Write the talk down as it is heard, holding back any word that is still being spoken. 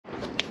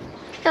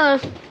Hello,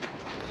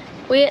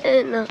 we're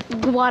in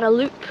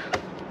Guadeloupe.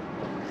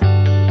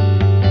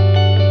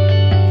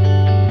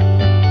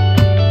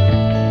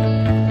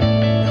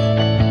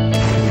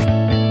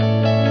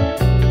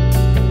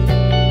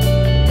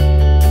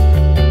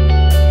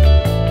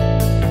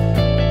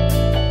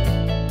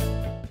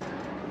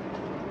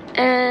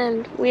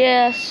 And we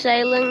are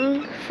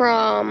sailing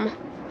from,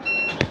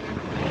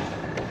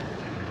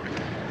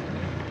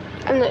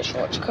 I'm not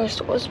sure which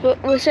coast it was,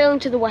 but we're sailing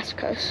to the west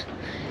coast.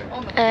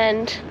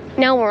 And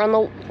now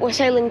we're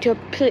sailing to a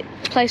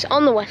place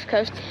on the west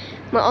coast.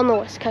 We're on the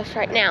west coast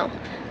right now.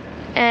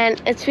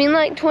 And it's been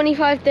like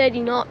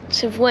 25-30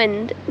 knots of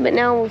wind, but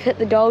now we've hit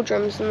the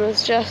doldrums and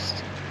there's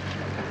just,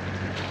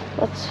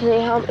 let's see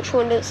how much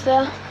wind is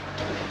there.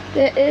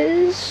 There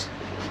is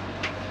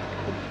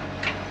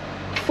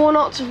 4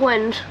 knots of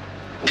wind.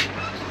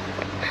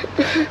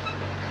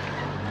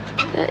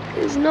 That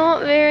is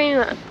not very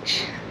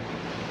much.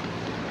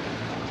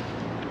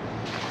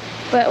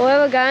 But where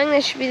we're going,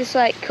 there should be this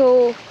like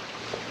cool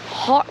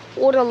hot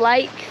water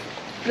lake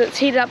that's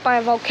heated up by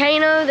a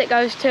volcano that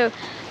goes to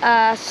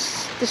the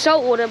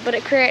salt water, but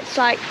it creates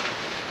like,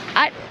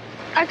 I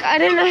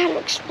don't know how to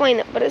explain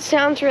it, but it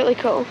sounds really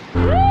cool.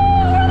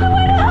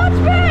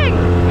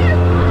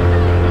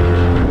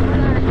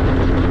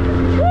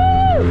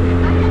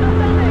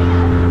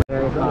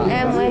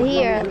 And we're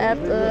here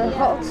at the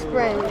hot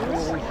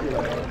springs.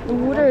 The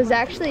water is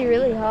actually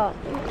really hot.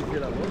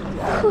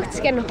 It's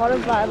getting hotter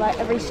by like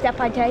every step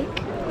I take.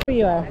 Here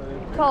you are.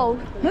 Cold.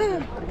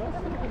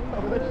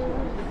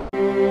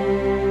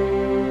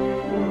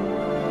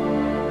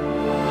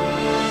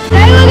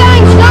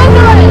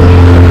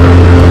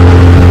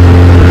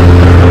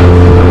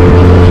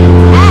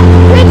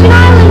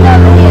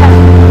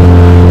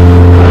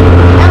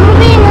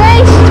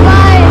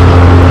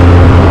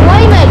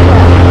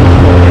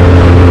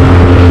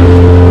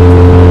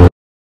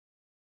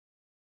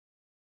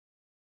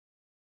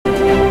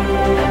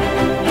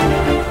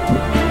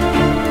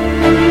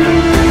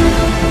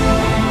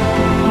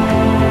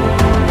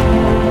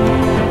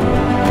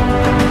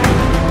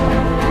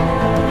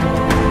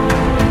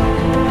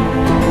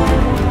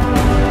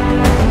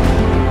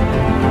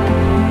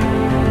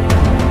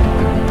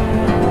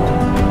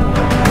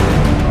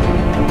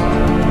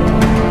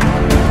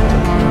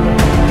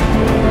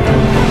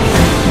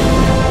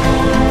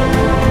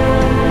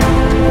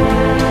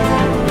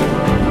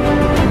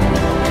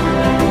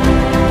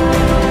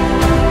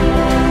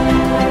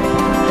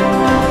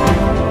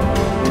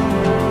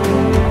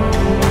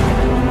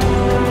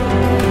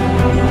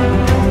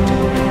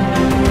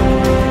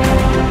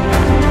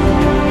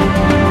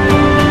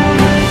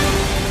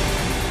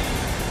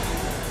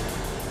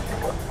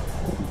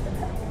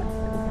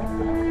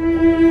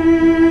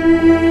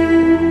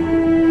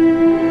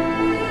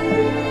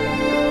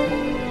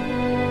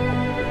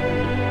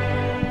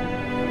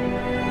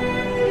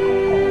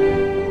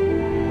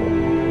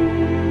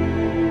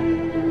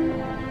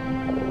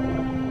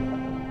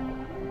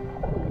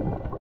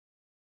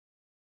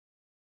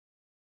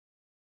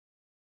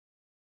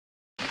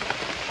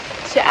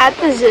 So at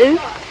the zoo,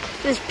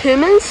 there's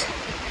pumas.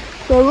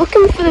 We're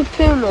looking for the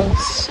pumas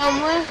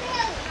somewhere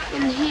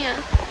in here.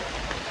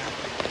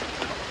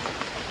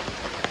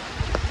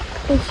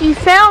 If you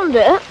found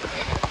it,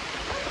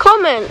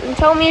 comment and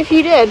tell me if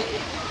you did.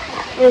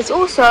 There's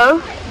also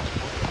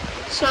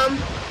some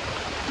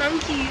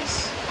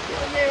monkeys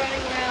and they're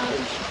running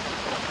around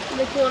in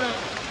the corner,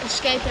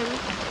 escaping,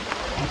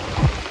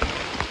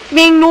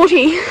 being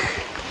naughty.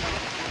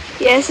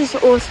 Yeah, this is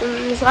awesome.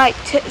 There's like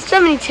so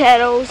many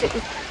turtles and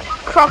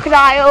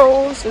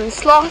crocodiles and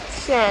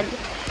sloths and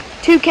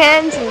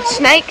toucans and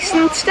snakes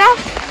and stuff.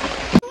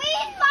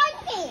 Green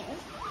monkeys!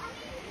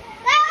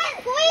 That was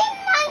green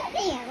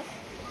monkeys!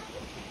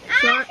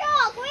 I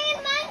saw green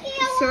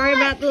monkeys! Sorry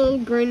about the little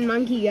green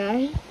monkey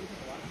guy.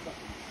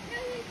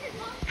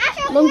 I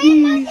saw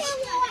Monkeys!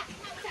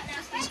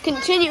 Let's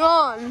continue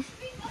on.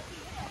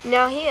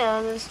 Now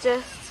here, there's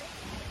just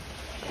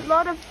a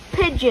lot of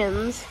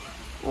pigeons.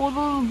 All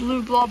the little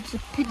blue blobs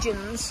of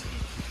pigeons.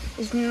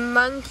 There's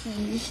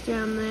monkeys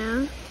down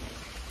there.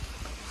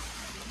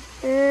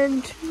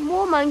 And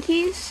more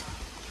monkeys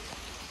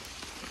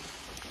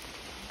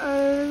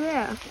over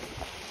there.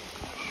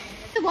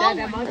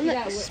 And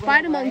look,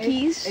 spider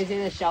monkeys. Is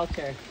in a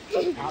shelter.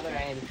 Other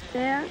end.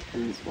 There,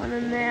 and there's one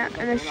in there,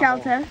 and a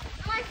shelter.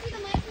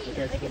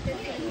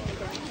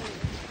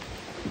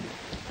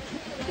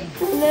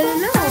 And then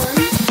another one.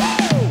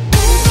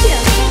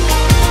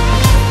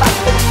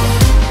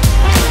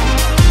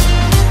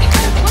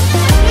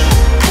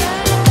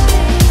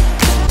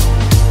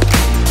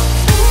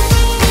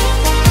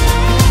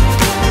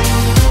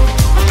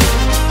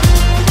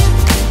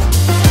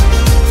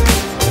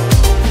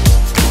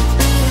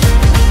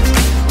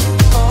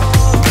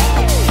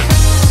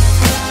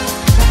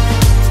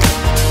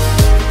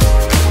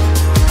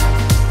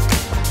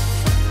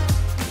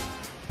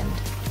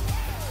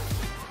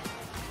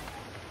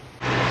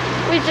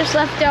 We just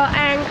left our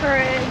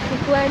anchorage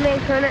with land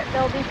anchor on it.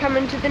 They'll be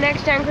coming to the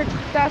next anchorage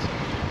with us,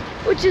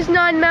 which is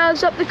 9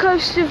 miles up the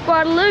coast of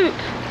Guadeloupe.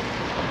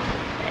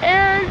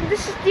 And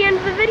this is the end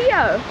of the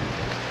video.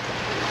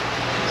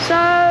 So,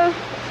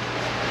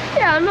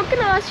 yeah, I'm not going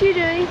to ask you to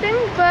do anything,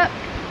 but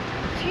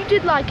if you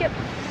did like it,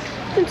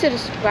 consider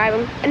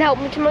subscribing and help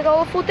me to my goal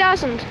of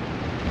 4,000.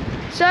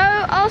 So,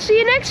 I'll see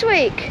you next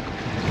week.